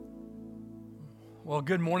Well,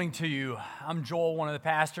 good morning to you. I'm Joel, one of the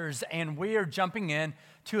pastors, and we are jumping in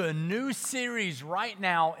to a new series right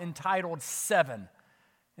now entitled Seven.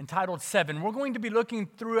 We're going to be looking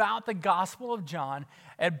throughout the Gospel of John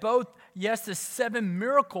at both, yes, the 7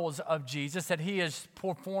 miracles of Jesus that he is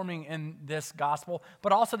performing in this gospel,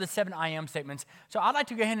 but also the 7 I am statements. So I'd like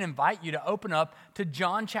to go ahead and invite you to open up to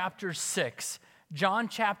John chapter 6. John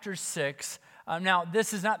chapter 6. Now,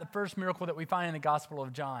 this is not the first miracle that we find in the Gospel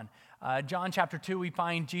of John. John chapter 2, we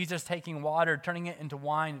find Jesus taking water, turning it into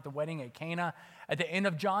wine at the wedding at Cana. At the end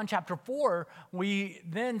of John chapter 4, we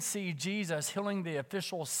then see Jesus healing the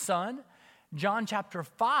official's son. John chapter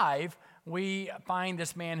 5, we find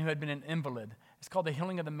this man who had been an invalid. It's called the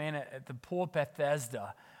healing of the man at the pool of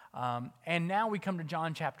Bethesda. And now we come to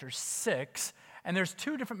John chapter 6, and there's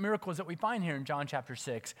 2 different miracles that we find here in John chapter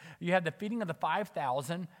 6. You have the feeding of the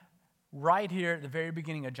 5,000, right here at the very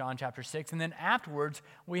beginning of John chapter 6. And then afterwards,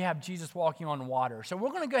 we have Jesus walking on water. So we're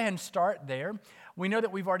going to go ahead and start there. We know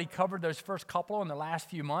that we've already covered those first couple in the last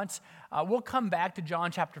few months. We'll come back to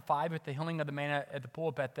John chapter 5 with the healing of the man at the pool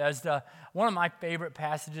of Bethesda. One of my favorite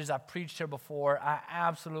passages. I've preached here before. I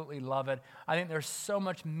absolutely love it. I think there's so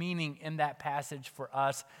much meaning in that passage for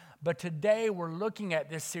us. But today, we're looking at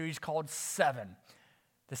this series called 7.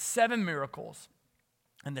 The 7 miracles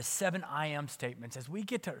and the 7 I am statements as we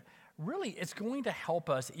get to really, it's going to help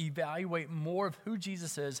us evaluate more of who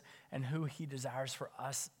Jesus is and who he desires for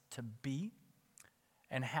us to be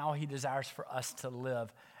and how he desires for us to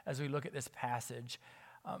live as we look at this passage.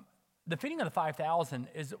 The feeding of the 5,000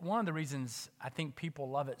 is one of the reasons I think people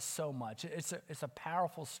love it so much. It's a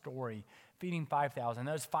powerful story, feeding 5,000.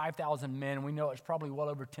 Those 5,000 men, we know it's probably well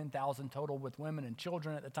over 10,000 total with women and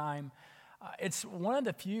children at the time. It's one of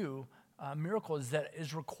the few miracles that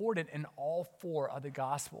is recorded in all 4 of the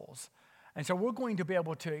Gospels. And so we're going to be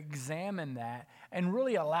able to examine that and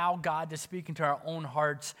really allow God to speak into our own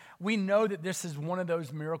hearts. We know that this is one of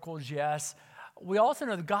those miracles, yes. We also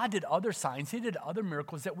know that God did other signs. He did other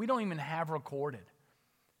miracles that we don't even have recorded.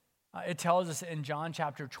 It tells us in John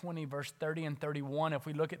chapter 20, verse 30 and 31, if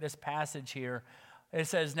we look at this passage here, it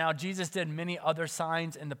says, "Now Jesus did many other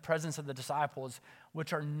signs in the presence of the disciples,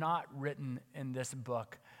 which are not written in this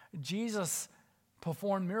book." Jesus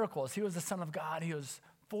performed miracles. He was the Son of God. He was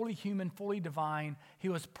fully human, fully divine. He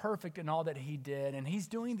was perfect in all that he did. And he's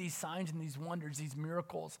doing these signs and these wonders, these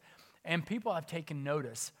miracles. And people have taken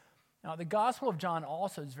notice. Now, the Gospel of John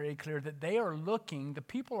also is very clear that the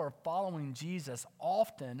people are following Jesus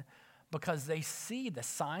often because they see the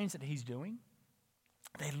signs that he's doing.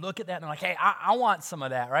 They look at that and they're like, hey, I want some of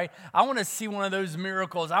that, right? I want to see one of those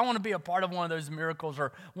miracles. I want to be a part of one of those miracles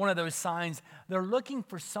or one of those signs. They're looking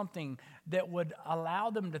for something that would allow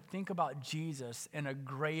them to think about Jesus in a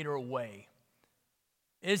greater way.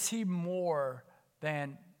 Is he more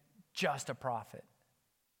than just a prophet?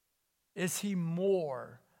 Is he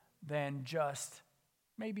more than just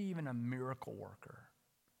maybe even a miracle worker?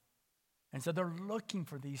 And so they're looking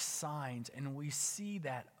for these signs, and we see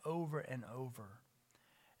that over and over.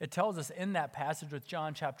 It tells us in that passage with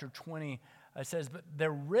John chapter 20, it says, but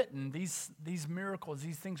they're written, these miracles,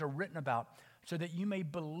 these things are written about so that you may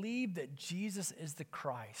believe that Jesus is the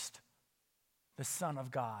Christ, the Son of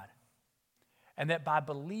God, and that by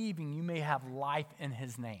believing you may have life in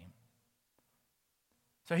his name.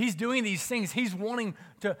 So he's doing these things. He's wanting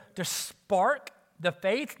to spark the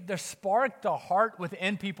faith, to spark the heart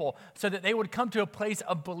within people so that they would come to a place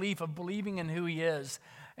of belief, of believing in who he is.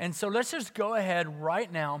 And so let's just go ahead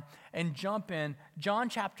right now and jump in. John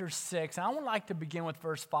chapter 6, and I would like to begin with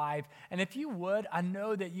verse 5. And if you would, I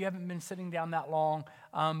know that you haven't been sitting down that long,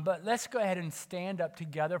 but let's go ahead and stand up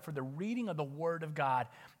together for the reading of the Word of God.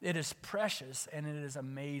 It is precious and it is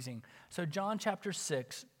amazing. So John chapter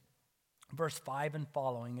 6, verse 5 and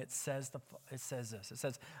following, it says this. It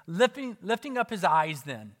says, lifting up his eyes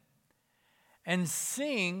then, and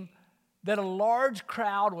seeing that a large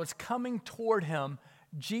crowd was coming toward him,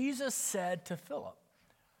 Jesus said to Philip,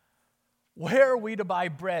 "Where are we to buy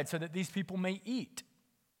bread so that these people may eat?"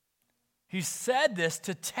 He said this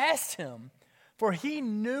to test him, for he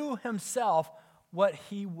knew himself what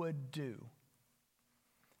he would do.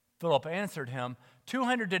 Philip answered him,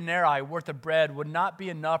 200 denarii worth of bread would not be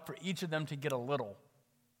enough for each of them to get a little.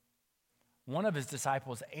 One of his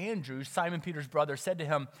disciples, Andrew, Simon Peter's brother, said to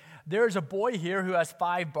him, "There is a boy here who has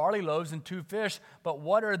 5 barley loaves and 2 fish, but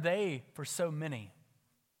what are they for so many?"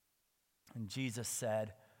 And Jesus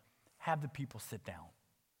said, "Have the people sit down."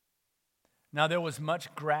 Now there was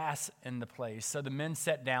much grass in the place, so the men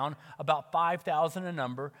sat down, about 5,000 in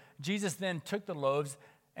number. Jesus then took the loaves,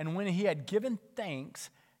 and when he had given thanks,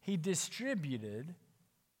 he distributed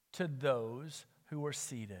to those who were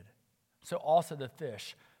seated. So also the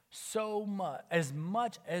fish, as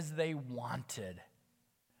much as they wanted.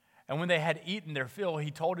 And when they had eaten their fill,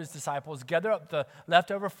 he told his disciples, gather up the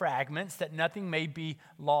leftover fragments that nothing may be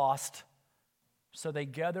lost. So they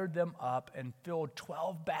gathered them up and filled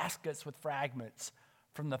 12 baskets with fragments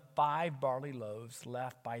from the 5 barley loaves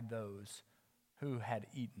left by those who had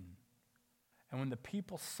eaten. And when the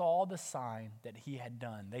people saw the sign that he had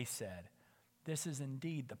done, they said, this is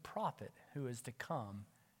indeed the prophet who is to come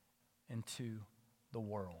into the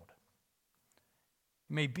world.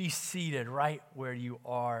 You may be seated right where you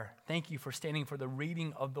are. Thank you for standing for the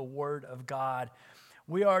reading of the Word of God.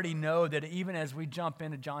 We already know that even as we jump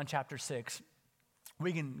into John chapter 6,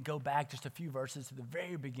 we can go back just a few verses to the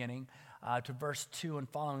very beginning, to verse 2 and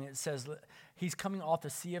following. It says, he's coming off the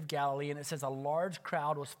Sea of Galilee, and it says a large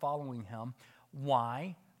crowd was following him.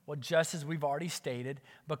 Why? Well, just as we've already stated,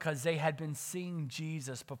 because they had been seeing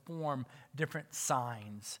Jesus perform different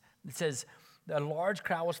signs. It says a large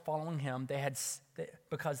crowd was following him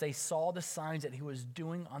because they saw the signs that he was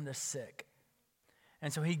doing on the sick.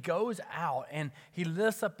 And so he goes out and he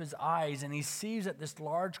lifts up his eyes and he sees that this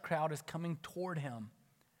large crowd is coming toward him.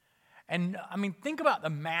 And I mean, think about the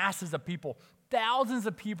masses of people, thousands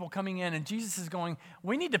of people coming in, and Jesus is going,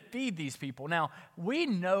 we need to feed these people. Now, we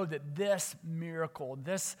know that this miracle,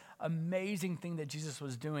 this amazing thing that Jesus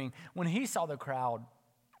was doing, when he saw the crowd,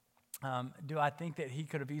 do I think that he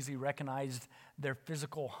could have easily recognized their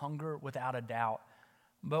physical hunger? Without a doubt.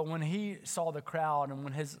 But when he saw the crowd and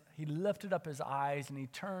when he lifted up his eyes and he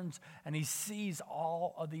turns and he sees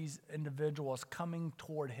all of these individuals coming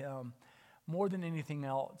toward him, more than anything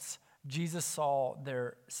else, Jesus saw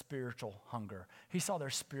their spiritual hunger. He saw their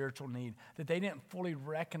spiritual need, that they didn't fully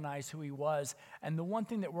recognize who he was. And the one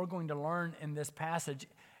thing that we're going to learn in this passage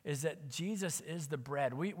is that Jesus is the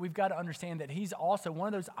bread. We've got to understand that he's also one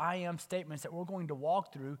of those I am statements that we're going to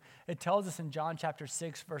walk through. It tells us in John chapter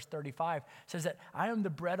 6, verse 35, says that I am the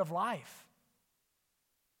bread of life.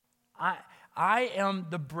 I am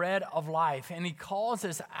the bread of life. And he calls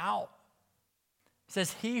us out. It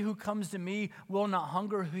says, he who comes to me will not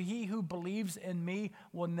hunger. He who believes in me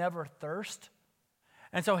will never thirst.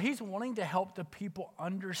 And so he's wanting to help the people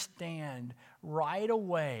understand right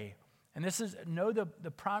away. And this is,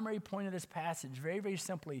 the primary point of this passage, very, very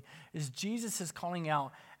simply, is Jesus is calling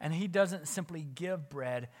out, and he doesn't simply give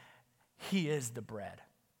bread, he is the bread.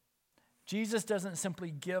 Jesus doesn't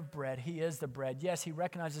simply give bread, he is the bread. Yes, he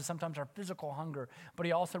recognizes sometimes our physical hunger, but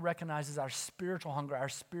he also recognizes our spiritual hunger, our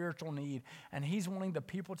spiritual need. And he's wanting the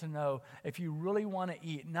people to know, if you really want to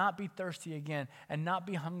eat, not be thirsty again, and not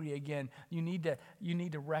be hungry again, you need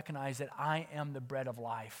to recognize that I am the bread of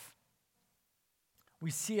life. We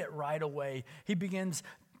see it right away. He begins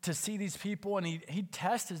to see these people, and he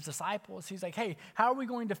tests his disciples. He's like, hey, how are we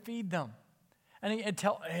going to feed them? And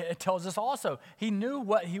it tells us also, he knew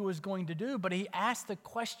what he was going to do, but he asked the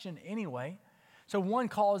question anyway. So one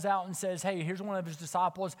calls out and says, hey, here's one of his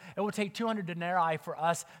disciples. It will take 200 denarii for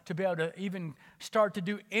us to be able to even start to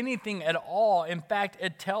do anything at all. In fact,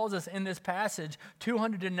 it tells us in this passage,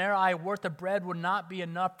 200 denarii worth of bread would not be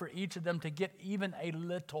enough for each of them to get even a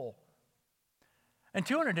little. And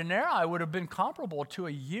 200 denarii would have been comparable to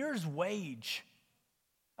a year's wage,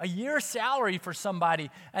 a year's salary for somebody.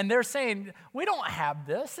 And they're saying, we don't have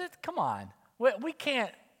this. Come on. We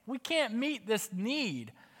can't meet this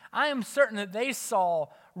need. I am certain that they saw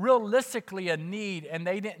realistically a need, and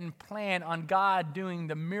they didn't plan on God doing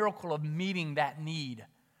the miracle of meeting that need.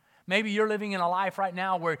 Maybe you're living in a life right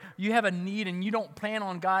now where you have a need and you don't plan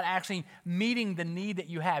on God actually meeting the need that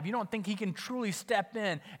you have. You don't think he can truly step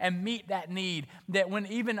in and meet that need. That when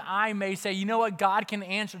even I may say, you know what, God can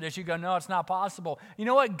answer this. You go, no, it's not possible. You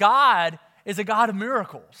know what, God is a God of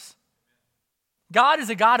miracles. God is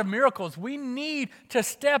a God of miracles. We need to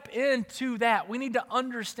step into that. We need to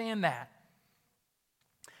understand that.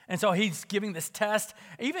 And so he's giving this test.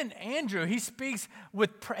 Even Andrew,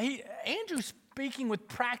 Andrew's speaking with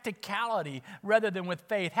practicality rather than with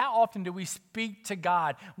faith. How often do we speak to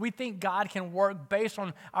God? We think God can work based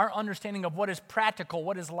on our understanding of what is practical,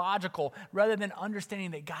 what is logical, rather than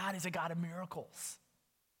understanding that God is a God of miracles.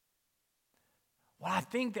 Well, I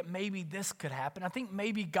think that maybe this could happen. I think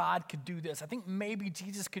maybe God could do this. I think maybe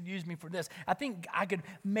Jesus could use me for this. I think I could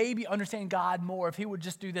maybe understand God more if he would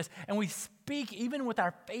just do this. And we speak even with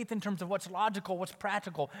our faith in terms of what's logical, what's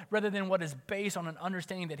practical, rather than what is based on an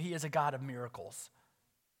understanding that he is a God of miracles.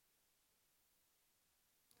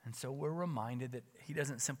 And so we're reminded that he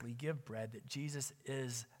doesn't simply give bread, that Jesus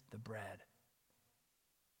is the bread.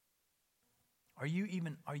 Are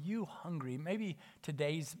you hungry? Maybe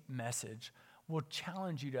today's message will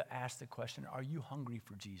challenge you to ask the question, are you hungry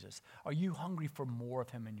for Jesus? Are you hungry for more of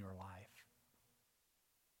him in your life?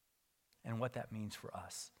 and what that means for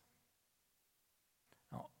us.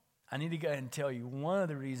 Now, I need to go ahead and tell you, one of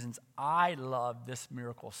the reasons I love this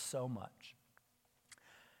miracle so much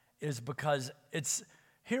is because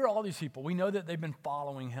here are all these people. We know that they've been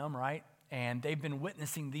following him, right? And they've been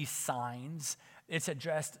witnessing these signs. It's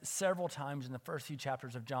addressed several times in the first few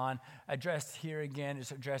chapters of John. Addressed here again,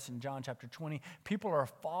 it's addressed in John chapter 20. People are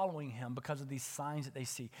following him because of these signs that they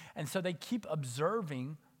see. And so they keep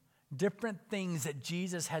observing different things that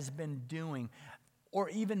Jesus has been doing. Or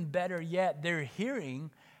even better yet, they're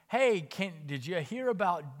hearing, hey, did you hear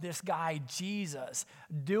about this guy Jesus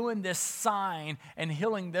doing this sign and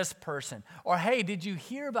healing this person? Or hey, did you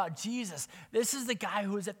hear about Jesus? This is the guy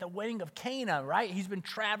who was at the wedding of Cana, right? He's been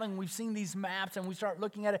traveling. We've seen these maps and we start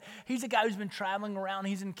looking at it. He's the guy who's been traveling around.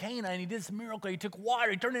 He's in Cana and he did this miracle. He took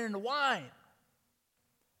water, he turned it into wine.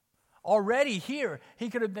 Already here,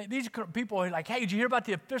 these people are like, hey, did you hear about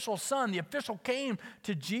the official son? The official came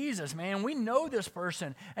to Jesus, man. We know this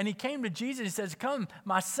person. And he came to Jesus. He says, come,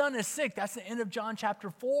 my son is sick. That's the end of John chapter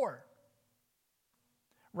 4.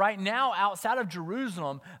 Right now, outside of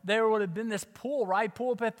Jerusalem, there would have been this pool, right?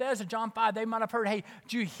 Pool of Bethesda, John 5. They might have heard, hey,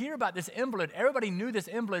 did you hear about this invalid? Everybody knew this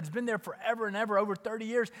invalid. It's been there forever and ever, over 30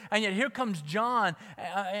 years. And yet here comes John,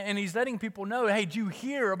 and he's letting people know, hey, did you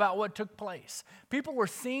hear about what took place? People were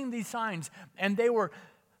seeing these signs, and they were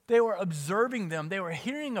observing them. They were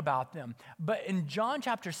hearing about them. But in John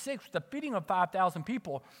chapter 6, the feeding of 5,000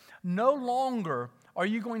 people, no longer are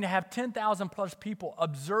you going to have 10,000 plus people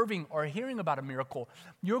observing or hearing about a miracle.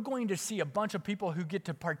 You're going to see a bunch of people who get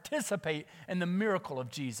to participate in the miracle of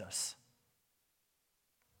Jesus.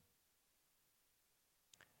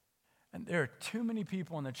 And there are too many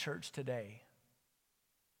people in the church today.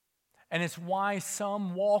 And it's why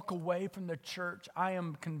some walk away from the church. I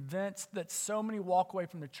am convinced that so many walk away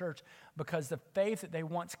from the church because the faith that they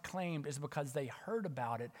once claimed is because they heard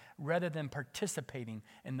about it rather than participating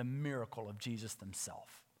in the miracle of Jesus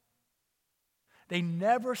themselves. They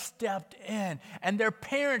never stepped in. And their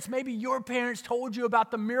parents, maybe your parents, told you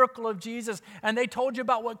about the miracle of Jesus, and they told you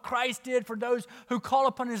about what Christ did for those who call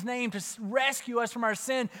upon his name to rescue us from our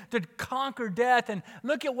sin, to conquer death. And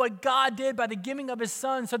look at what God did by the giving of his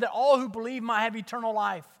son so that all who believe might have eternal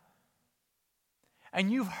life.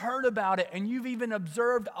 And you've heard about it, and you've even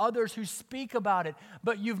observed others who speak about it,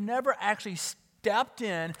 but you've never actually stepped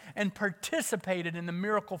in and participated in the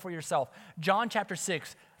miracle for yourself. John chapter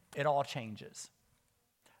 6, it all changes.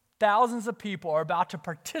 Thousands of people are about to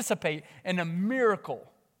participate in a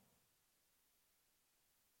miracle.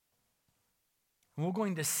 And we're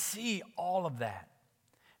going to see all of that.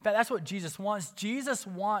 In fact, that's what Jesus wants. Jesus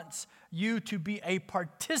wants you to be a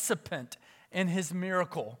participant in his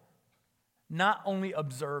miracle, not only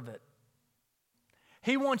observe it.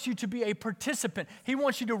 He wants you to be a participant. He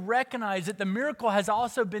wants you to recognize that the miracle has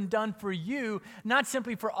also been done for you, not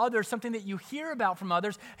simply for others, something that you hear about from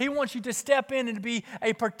others. He wants you to step in and to be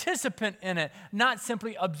a participant in it, not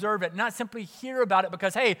simply observe it, not simply hear about it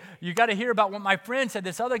because, hey, you got to hear about what my friend said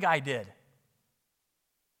this other guy did.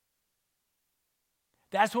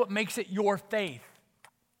 That's what makes it your faith.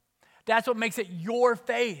 That's what makes it your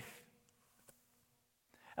faith.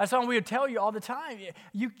 That's why we would tell you all the time,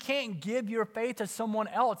 you can't give your faith to someone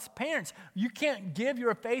else. Parents, you can't give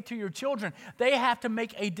your faith to your children. They have to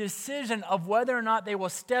make a decision of whether or not they will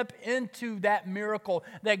step into that miracle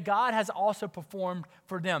that God has also performed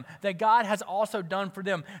for them, that God has also done for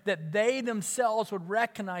them, that they themselves would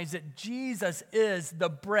recognize that Jesus is the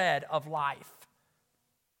bread of life.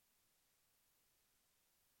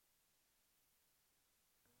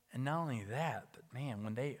 And not only that, but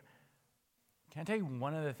man, can I tell you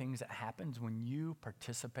one of the things that happens when you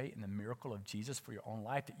participate in the miracle of Jesus for your own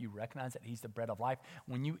life, that you recognize that he's the bread of life?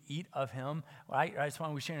 When you eat of him, right? That's why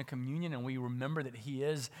we share in communion and we remember that he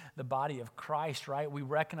is the body of Christ, right? We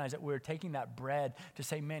recognize that we're taking that bread to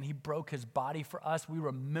say, man, he broke his body for us. We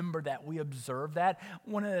remember that. We observe that.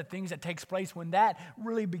 One of the things that takes place when that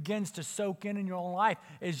really begins to soak in your own life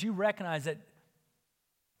is you recognize that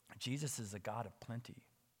Jesus is a God of plenty.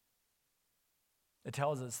 It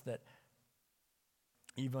tells us that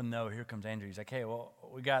even though, here comes Andrew, he's like, hey, well,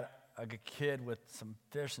 we got a kid with some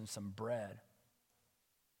fish and some bread.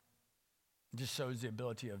 It just shows the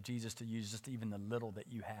ability of Jesus to use just even the little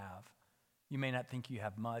that you have. You may not think you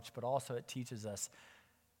have much, but also it teaches us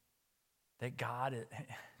that God,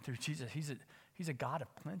 through Jesus, he's a God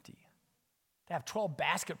of plenty. They have 12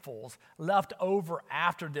 basketfuls left over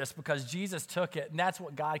after this because Jesus took it, and that's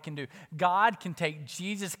what God can do.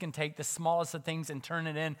 Jesus can take the smallest of things and turn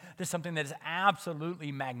it into something that is absolutely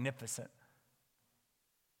magnificent.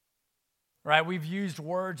 Right? We've used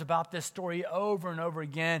words about this story over and over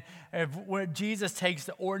again of where Jesus takes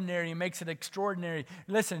the ordinary and makes it extraordinary.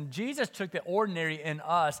 Listen, Jesus took the ordinary in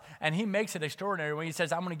us and he makes it extraordinary when he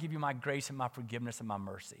says, I'm going to give you my grace and my forgiveness and my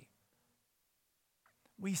mercy.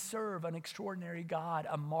 We serve an extraordinary God,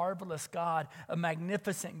 a marvelous God, a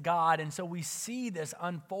magnificent God, and so we see this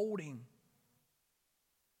unfolding.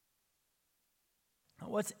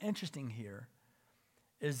 What's interesting here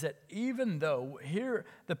is that even though here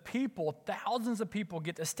the people, thousands of people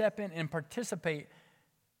get to step in and participate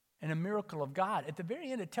in a miracle of God, at the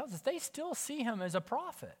very end it tells us they still see him as a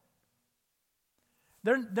prophet.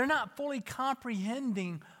 They're not fully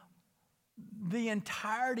comprehending the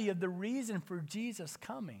entirety of the reason for Jesus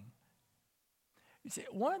coming. You see,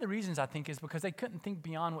 one of the reasons I think is because they couldn't think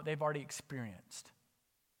beyond what they've already experienced.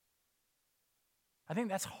 I think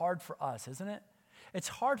that's hard for us, isn't it? It's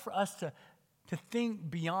hard for us to think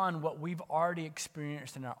beyond what we've already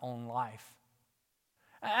experienced in our own life.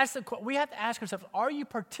 We have to ask ourselves, are you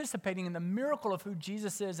participating in the miracle of who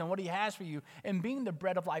Jesus is and what he has for you and being the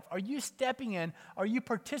bread of life? Are you stepping in? Are you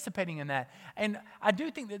participating in that? And I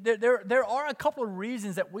do think that there are a couple of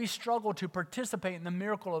reasons that we struggle to participate in the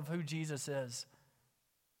miracle of who Jesus is.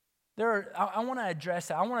 I want to address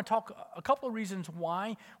that. I want to talk a couple of reasons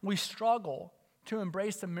why we struggle to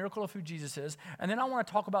embrace the miracle of who Jesus is. And then I want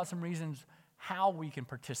to talk about some reasons how we can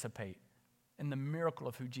participate in the miracle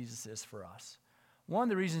of who Jesus is for us. One of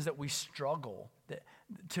the reasons that we struggle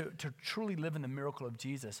to truly live in the miracle of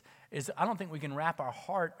Jesus is I don't think we can wrap our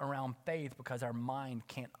heart around faith because our mind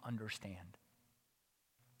can't understand.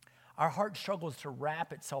 Our heart struggles to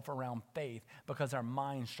wrap itself around faith because our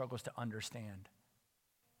mind struggles to understand.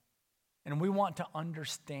 And we want to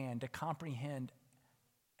understand, to comprehend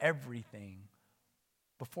everything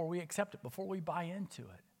before we accept it, before we buy into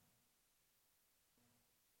it.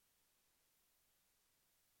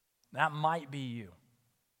 That might be you.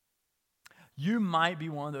 You might be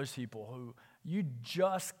one of those people who you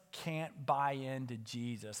just can't buy into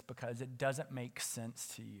Jesus because it doesn't make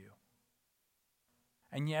sense to you.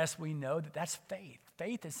 And yes, we know that that's faith.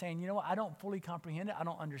 Faith is saying, you know what, I don't fully comprehend it, I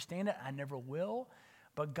don't understand it, I never will,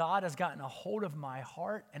 but God has gotten a hold of my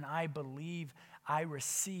heart and I believe, I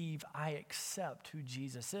receive, I accept who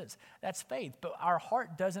Jesus is. That's faith, but our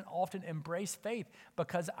heart doesn't often embrace faith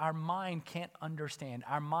because our mind can't understand,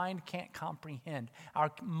 our mind can't comprehend,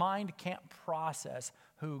 our mind can't process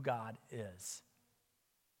who God is.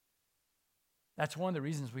 That's one of the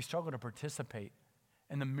reasons we struggle to participate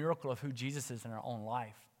in the miracle of who Jesus is in our own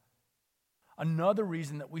life. Another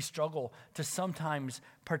reason that we struggle to sometimes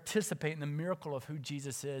participate in the miracle of who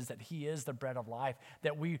Jesus is, that he is the bread of life,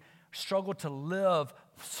 that we struggle to live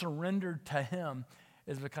surrendered to him,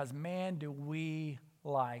 is because, man, do we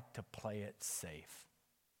like to play it safe.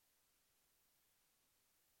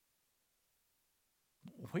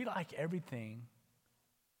 We like everything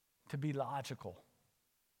to be logical.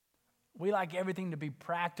 We like everything to be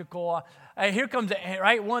practical. Hey, here comes,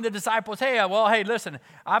 right, one of the disciples. Hey, listen,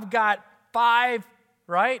 I've got 5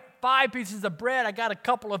 pieces of bread. I got a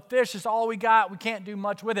couple of fish. It's all we got. We can't do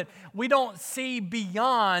much with it. We don't see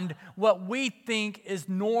beyond what we think is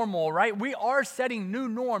normal, right? We are setting new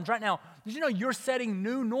norms right now. Did you know you're setting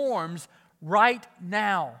new norms right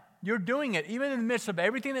now? You're doing it, even in the midst of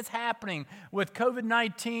everything that's happening with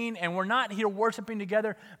COVID-19, and we're not here worshiping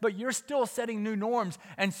together, but you're still setting new norms.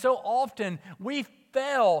 And so often we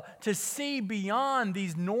fail to see beyond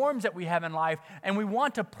these norms that we have in life, and we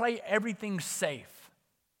want to play everything safe.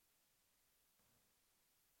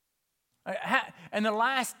 In the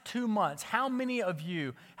last 2 months, how many of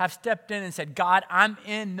you have stepped in and said, God, I'm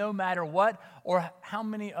in no matter what? Or how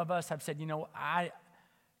many of us have said,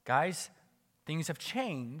 guys, things have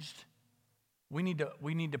changed. We need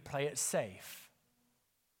to play it safe.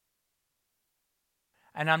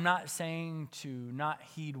 And I'm not saying to not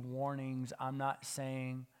heed warnings. I'm not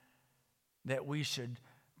saying that we should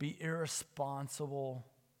be irresponsible.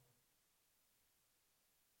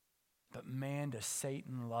 But man, does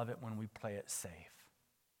Satan love it when we play it safe.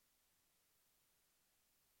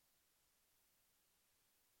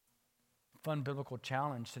 Fun biblical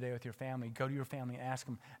challenge today with your family. Go to your family and ask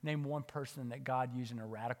them, name one person that God used in a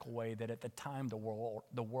radical way that at the time the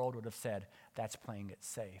world would have said, that's playing it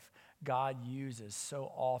safe. God uses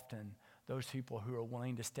so often those people who are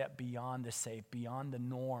willing to step beyond the safe, beyond the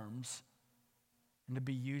norms, and to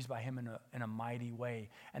be used by him in a mighty way.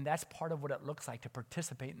 And that's part of what it looks like to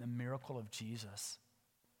participate in the miracle of Jesus.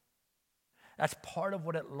 That's part of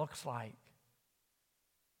what it looks like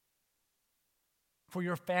for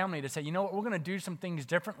your family to say, you know what, we're going to do some things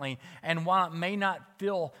differently. And while it may not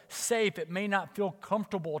feel safe, it may not feel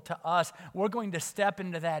comfortable to us, we're going to step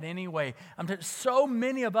into that anyway. So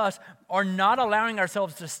many of us are not allowing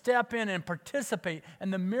ourselves to step in and participate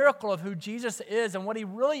in the miracle of who Jesus is and what he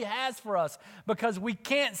really has for us, because we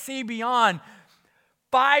can't see beyond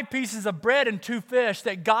 5 pieces of bread and 2 fish,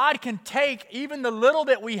 that God can take even the little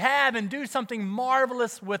that we have and do something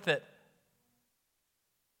marvelous with it.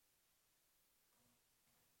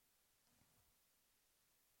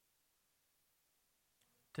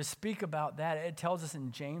 To speak about that, it tells us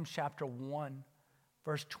in James chapter 1,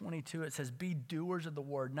 verse 22, it says, be doers of the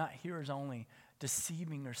word, not hearers only,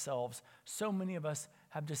 deceiving yourselves. So many of us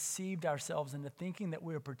have deceived ourselves into thinking that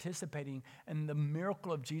we are participating in the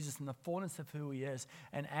miracle of Jesus and the fullness of who he is,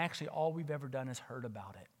 and actually all we've ever done is heard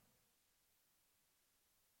about it.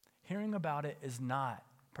 Hearing about it is not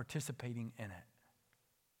participating in it.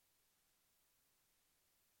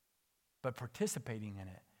 But participating in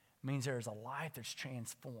it means there is a life that's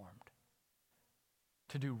transformed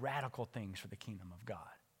to do radical things for the kingdom of God.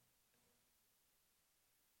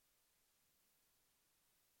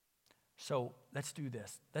 So let's do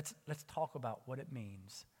this. Let's talk about what it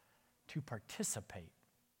means to participate.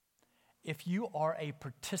 If you are a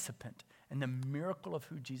participant in the miracle of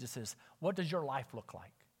who Jesus is, what does your life look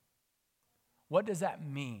like? What does that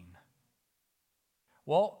mean?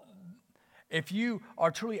 Well, if you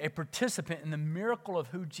are truly a participant in the miracle of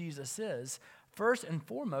who Jesus is, first and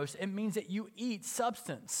foremost, it means that you eat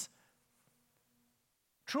substance.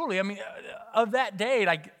 Truly, I mean, of that day,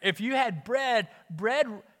 like if you had bread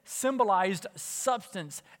symbolized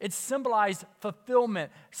substance. It symbolized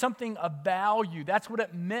fulfillment, something of value. That's what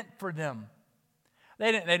it meant for them.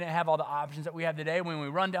 They didn't have all the options that we have today. When we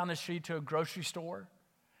run down the street to a grocery store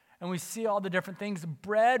and we see all the different things,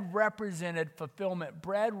 bread represented fulfillment.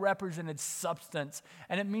 Bread represented substance.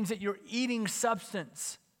 And it means that you're eating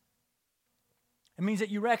substance. It means that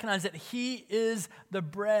you recognize that he is the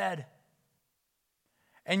bread.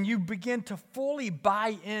 And you begin to fully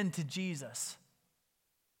buy into Jesus.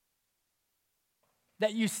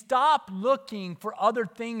 That you stop looking for other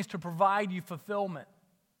things to provide you fulfillment.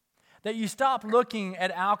 That you stop looking at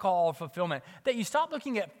alcohol for fulfillment. That you stop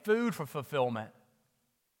looking at food for fulfillment.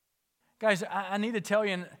 Guys, I need to tell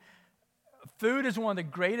you, food is one of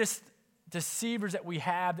the greatest deceivers that we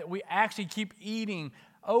have, that we actually keep eating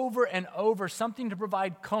over and over, something to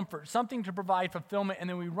provide comfort, something to provide fulfillment, and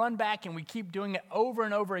then we run back and we keep doing it over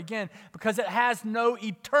and over again because it has no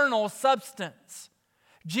eternal substance.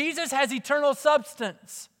 Jesus has eternal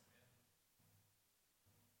substance.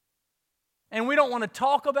 And we don't want to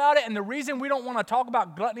talk about it, and the reason we don't want to talk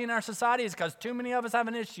about gluttony in our society is because too many of us have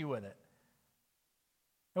an issue with it.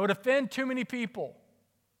 It would offend too many people.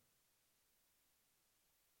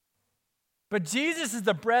 But Jesus is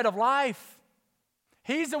the bread of life.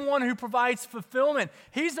 He's the one who provides fulfillment.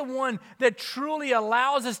 He's the one that truly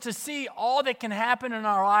allows us to see all that can happen in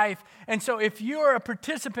our life. And so if you're a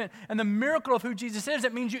participant in the miracle of who Jesus is,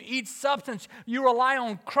 it means you eat substance. You rely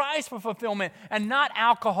on Christ for fulfillment and not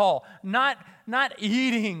alcohol, not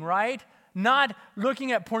eating, right? Not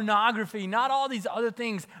looking at pornography, not all these other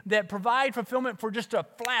things that provide fulfillment for just a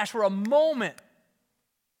flash, for a moment.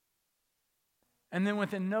 And then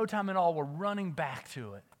within no time at all, we're running back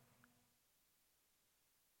to it.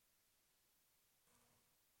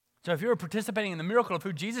 So if you're participating in the miracle of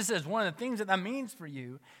who Jesus is, one of the things that means for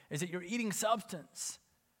you is that you're eating substance.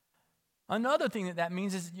 Another thing that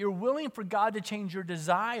means is you're willing for God to change your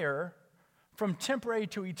desire from temporary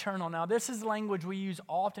to eternal. Now, this is language we use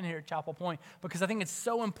often here at Chapel Point because I think it's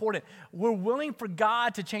so important. We're willing for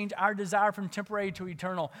God to change our desire from temporary to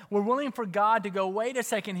eternal. We're willing for God to go, wait a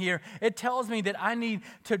second here. It tells me that I need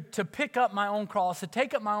to pick up my own cross, to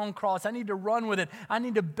take up my own cross. I need to run with it. I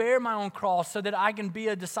need to bear my own cross so that I can be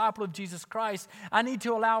a disciple of Jesus Christ. I need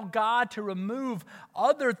to allow God to remove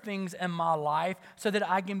other things in my life so that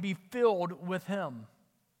I can be filled with Him.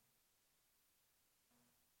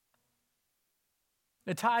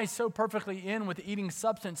 It ties so perfectly in with eating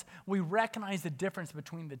substance. We recognize the difference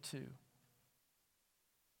between the two.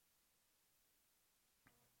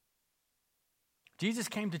 Jesus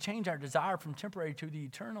came to change our desire from temporary to the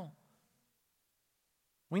eternal.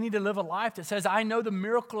 We need to live a life that says, I know the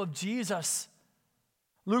miracle of Jesus.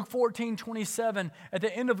 Luke 14:27, at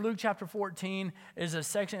the end of Luke chapter 14 is a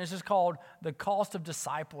section, it's just called the cost of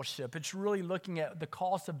discipleship. It's really looking at the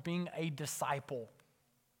cost of being a disciple.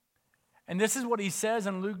 And this is what he says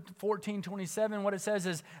in Luke 14:27. What it says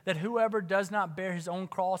is that whoever does not bear his own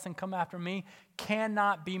cross and come after me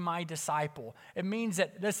cannot be my disciple. It means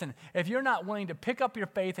that, listen, if you're not willing to pick up your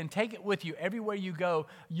faith and take it with you everywhere you go,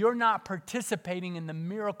 you're not participating in the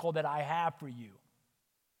miracle that I have for you.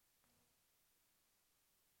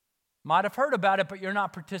 Might have heard about it, but you're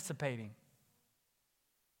not participating.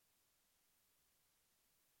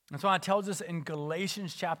 That's why it tells us in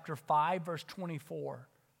Galatians chapter 5, verse 24.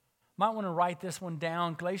 Might want to write this one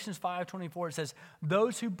down. Galatians 5:24, it says,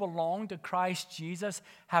 those who belong to Christ Jesus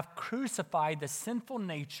have crucified the sinful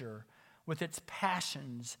nature with its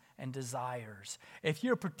passions and desires. If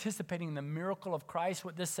you're participating in the miracle of Christ,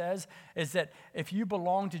 what this says is that if you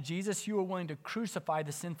belong to Jesus, you are willing to crucify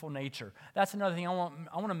the sinful nature. That's another thing I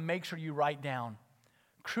want to make sure you write down.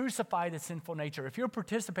 Crucify the sinful nature. If you're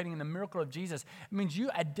participating in the miracle of Jesus, it means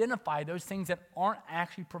you identify those things that aren't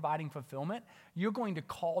actually providing fulfillment. You're going to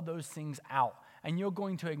call those things out, and you're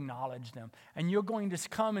going to acknowledge them. And you're going to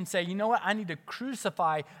come and say, you know what? I need to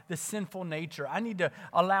crucify the sinful nature. I need to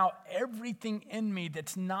allow everything in me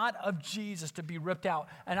that's not of Jesus to be ripped out.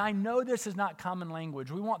 And I know this is not common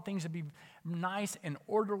language. We want things to be nice and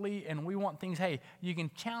orderly, and we want things, hey, you can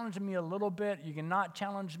challenge me a little bit, you can not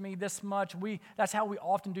challenge me this much. That's how we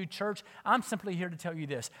often do church. I'm simply here to tell you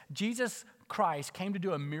this. Jesus Christ came to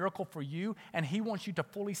do a miracle for you, and he wants you to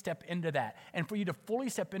fully step into that. And for you to fully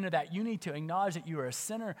step into that, you need to acknowledge that you are a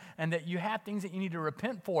sinner and that you have things that you need to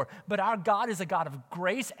repent for. But our God is a God of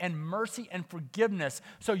grace and mercy and forgiveness.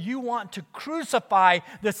 So you want to crucify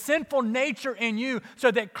the sinful nature in you so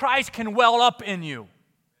that Christ can well up in you.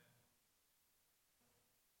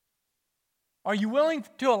 Are you willing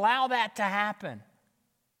to allow that to happen?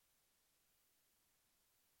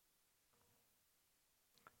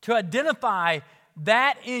 To identify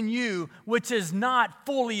that in you which is not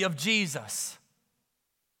fully of Jesus.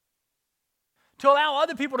 To allow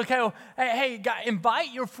other people to go, hey, God,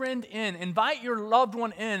 invite your friend in, invite your loved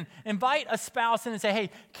one in, invite a spouse in and say,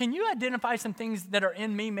 hey, can you identify some things that are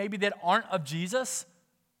in me maybe that aren't of Jesus?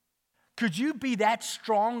 Could you be that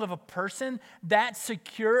strong of a person, that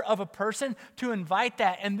secure of a person to invite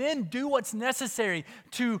that and then do what's necessary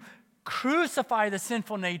to crucify the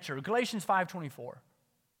sinful nature? Galatians 5:24.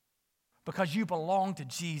 Because you belong to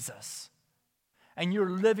Jesus and you're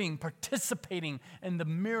living, participating in the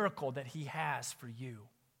miracle that he has for you.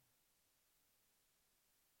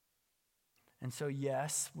 And so,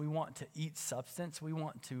 yes, we want to eat substance. We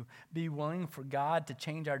want to be willing for God to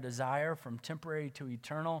change our desire from temporary to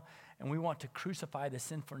eternal. And we want to crucify the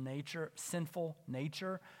sinful nature.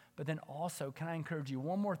 But then also, can I encourage you,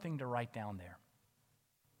 one more thing to write down there.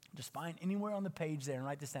 Just find anywhere on the page there and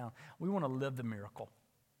write this down. We want to live the miracle.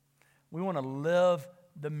 We want to live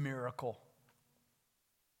the miracle.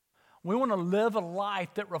 We want to live a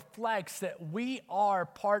life that reflects that we are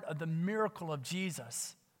part of the miracle of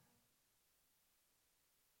Jesus.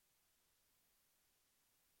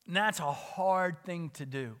 And that's a hard thing to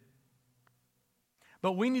do.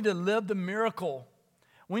 But we need to live the miracle.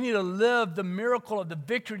 We need to live the miracle of the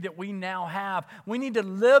victory that we now have. We need to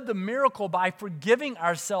live the miracle by forgiving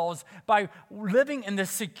ourselves, by living in the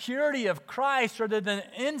security of Christ rather than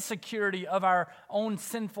the insecurity of our own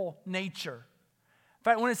sinful nature. In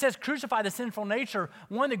fact, when it says crucify the sinful nature,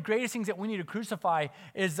 one of the greatest things that we need to crucify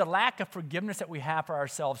is the lack of forgiveness that we have for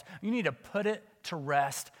ourselves. You need to put it to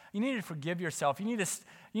rest. You need to forgive yourself. You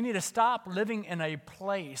need to stop living in a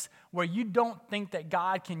place where you don't think that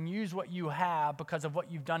God can use what you have because of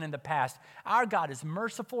what you've done in the past. Our God is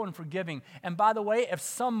merciful and forgiving. And by the way, if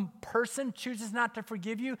some person chooses not to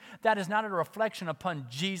forgive you, that is not a reflection upon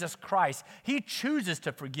Jesus Christ. He chooses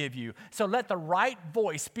to forgive you. So let the right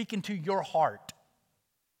voice speak into your heart.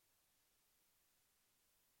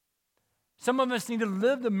 Some of us need to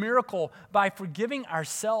live the miracle by forgiving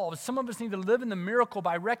ourselves. Some of us need to live in the miracle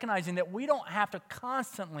by recognizing that we don't have to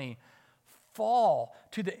constantly fall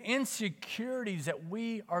to the insecurities that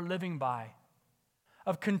we are living by,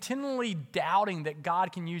 of continually doubting that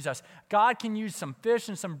God can use us. God can use some fish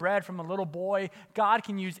and some bread from a little boy. God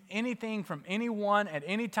can use anything from anyone at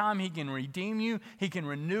any time. He can redeem you, he can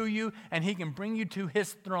renew you, and he can bring you to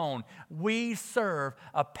his throne. We serve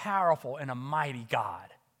a powerful and a mighty God.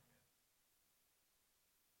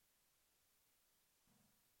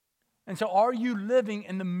 And so are you living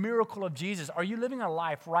in the miracle of Jesus? Are you living a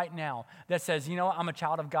life right now that says, you know what, I'm a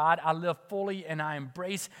child of God, I live fully and I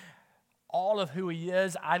embrace all of who he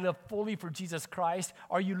is, I live fully for Jesus Christ?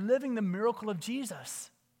 Are you living the miracle of Jesus?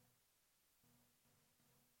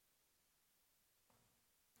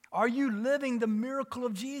 Are you living the miracle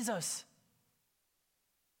of Jesus?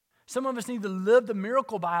 Some of us need to live the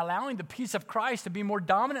miracle by allowing the peace of Christ to be more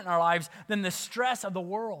dominant in our lives than the stress of the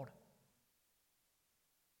world.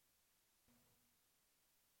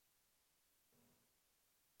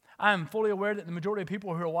 I am fully aware that the majority of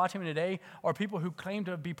people who are watching me today are people who claim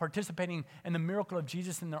to be participating in the miracle of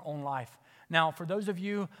Jesus in their own life. Now, for those of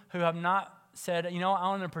you who have not said, I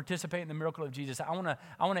want to participate in the miracle of Jesus, I want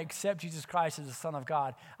to accept Jesus Christ as the Son of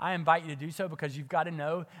God, I invite you to do so because you've got to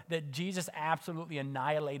know that Jesus absolutely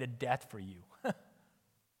annihilated death for you.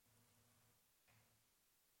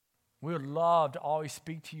 We would love to always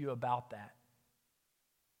speak to you about that.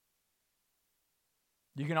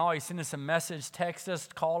 You can always send us a message, text us,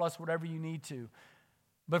 call us, whatever you need to.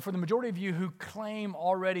 But for the majority of you who claim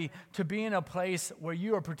already to be in a place where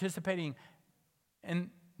you are participating in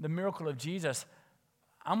the miracle of Jesus,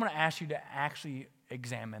 I'm going to ask you to actually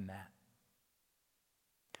examine that.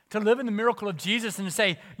 To live in the miracle of Jesus and to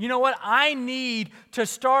say, you know what, I need to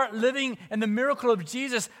start living in the miracle of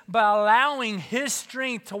Jesus by allowing His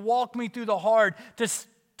strength to walk me through the hard, to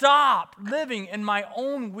stop living in my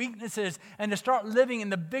own weaknesses and to start living in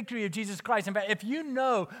the victory of Jesus Christ. In fact, if you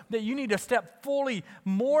know that you need to step fully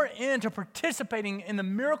more into participating in the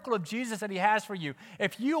miracle of Jesus that He has for you,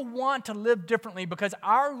 if you want to live differently, because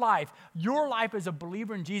our life, your life as a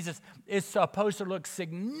believer in Jesus is supposed to look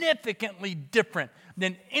significantly different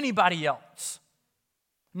than anybody else.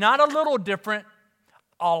 Not a little different,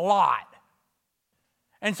 a lot.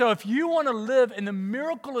 And so if you want to live in the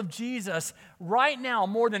miracle of Jesus right now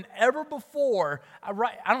more than ever before, I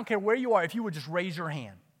don't care where you are, if you would just raise your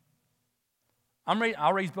hand.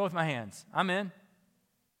 I'll raise both my hands. I'm in.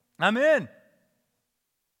 I'm in.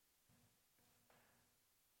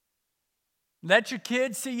 Let your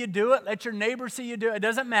kids see you do it. Let your neighbors see you do it. It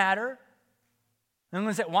doesn't matter. And I'm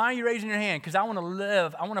going to say, why are you raising your hand? Because I want to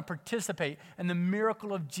live, I want to participate in the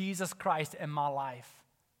miracle of Jesus Christ in my life.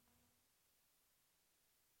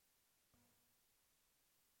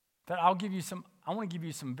 But I want to give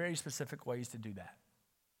you some very specific ways to do that.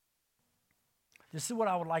 This is what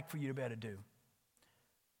I would like for you to be able to do.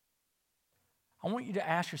 I want you to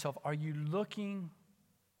ask yourself, are you looking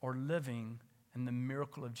or living in the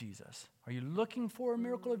miracle of Jesus? Are you looking for a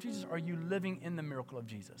miracle of Jesus, or are you living in the miracle of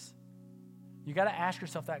Jesus? You got to ask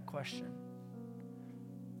yourself that question.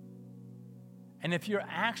 And if you're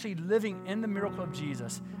actually living in the miracle of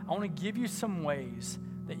Jesus, I want to give you some ways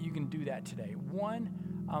that you can do that today. One,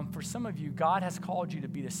 for some of you, God has called you to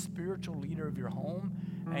be the spiritual leader of your home,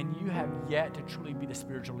 and you have yet to truly be the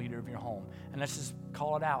spiritual leader of your home. And let's just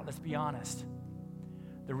call it out. Let's be honest.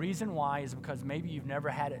 The reason why is because maybe you've never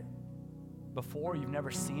had it before, you've never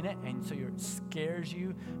seen it, and so it scares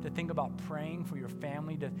you to think about praying for your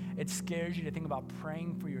family. It scares you to think about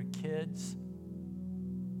praying for your kids.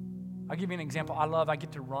 I'll give you an example. I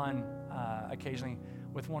get to run occasionally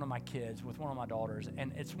with one of my kids, with one of my daughters,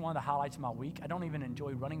 and it's one of the highlights of my week. I don't even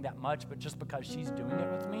enjoy running that much, but just because she's doing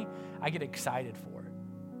it with me, I get excited for it.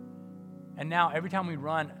 And now every time we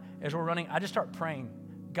run, as we're running, I just start praying,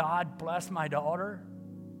 God bless my daughter,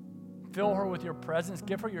 fill her with your presence,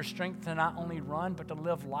 give her your strength to not only run, but to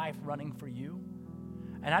live life running for you.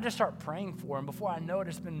 And I just start praying for her, and before I know it,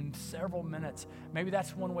 it's been several minutes. Maybe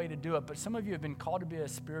that's one way to do it, but some of you have been called to be a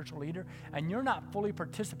spiritual leader, and you're not fully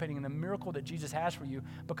participating in the miracle that Jesus has for you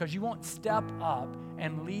because you won't step up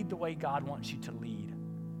and lead the way God wants you to lead.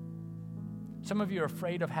 Some of you are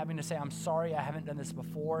afraid of having to say, I'm sorry, I haven't done this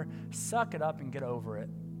before. Suck it up and get over it.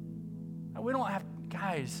 We don't have,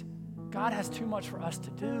 guys, God has too much for us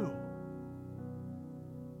to do.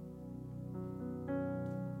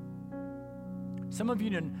 Some of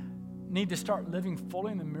you need to start living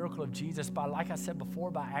fully in the miracle of Jesus by, like I said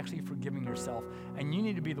before, by actually forgiving yourself. And you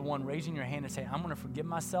need to be the one raising your hand and say, I'm going to forgive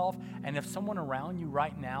myself. And if someone around you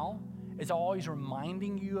right now is always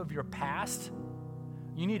reminding you of your past,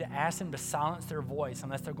 you need to ask them to silence their voice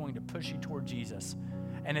unless they're going to push you toward Jesus.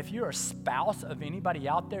 And if you're a spouse of anybody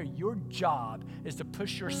out there, your job is to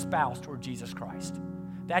push your spouse toward Jesus Christ.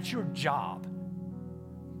 That's your job.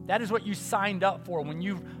 That is what you signed up for when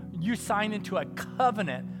you sign into a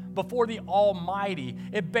covenant before the Almighty.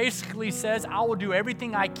 It basically says, I will do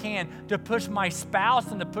everything I can to push my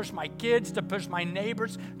spouse and to push my kids, to push my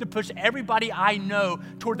neighbors, to push everybody I know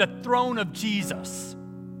toward the throne of Jesus.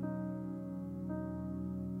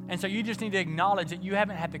 And so you just need to acknowledge that you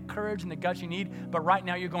haven't had the courage and the guts you need, but right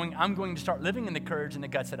now you're going, I'm going to start living in the courage and the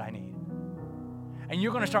guts that I need. And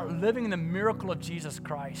you're going to start living in the miracle of Jesus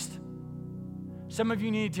Christ. Some of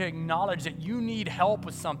you need to acknowledge that you need help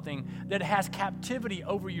with something that has captivity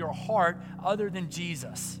over your heart other than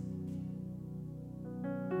Jesus.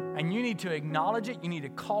 And you need to acknowledge it, you need to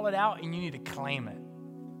call it out, and you need to claim it.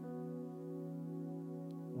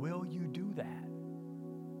 Will you do that?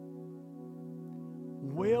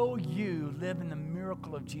 Will you live in the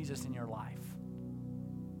miracle of Jesus in your life?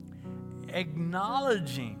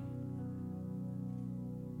 Acknowledging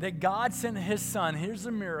that God sent his son, here's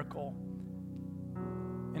a miracle,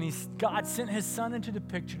 and God sent his son into the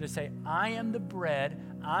picture to say, I am the bread,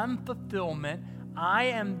 I'm fulfillment, I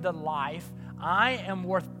am the life, I am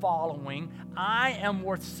worth following, I am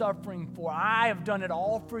worth suffering for, I have done it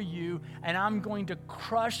all for you, and I'm going to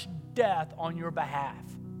crush death on your behalf.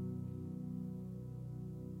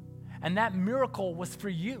 And that miracle was for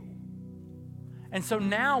you. And so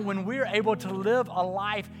now when we're able to live a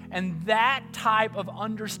life and that type of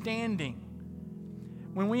understanding,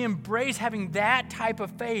 when we embrace having that type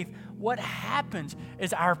of faith, what happens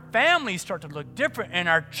is our families start to look different, and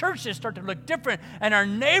our churches start to look different, and our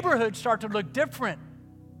neighborhoods start to look different.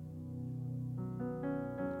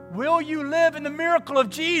 Will you live in the miracle of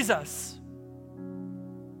Jesus?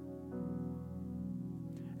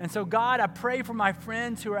 And so, God, I pray for my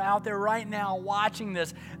friends who are out there right now watching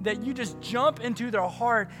this, that you just jump into their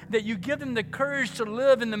heart, that you give them the courage to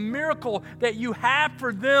live in the miracle that you have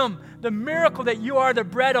for them, the miracle that you are the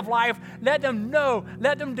bread of life. Let them know,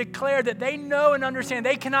 let them declare that they know and understand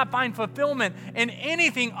they cannot find fulfillment in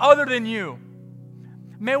anything other than you.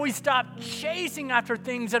 May we stop chasing after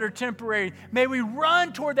things that are temporary. May we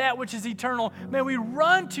run toward that which is eternal. May we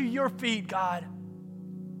run to your feet, God.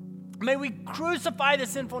 May we crucify the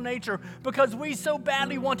sinful nature because we so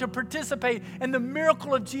badly want to participate in the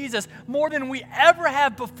miracle of Jesus more than we ever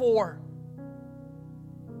have before.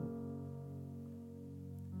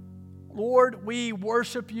 Lord, we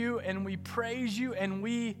worship you and we praise you and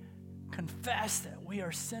we confess that we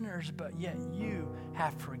are sinners, but yet you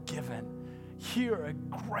have forgiven. You're a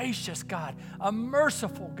gracious God, a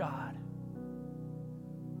merciful God.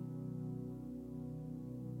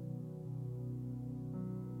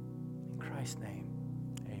 In Christ's name.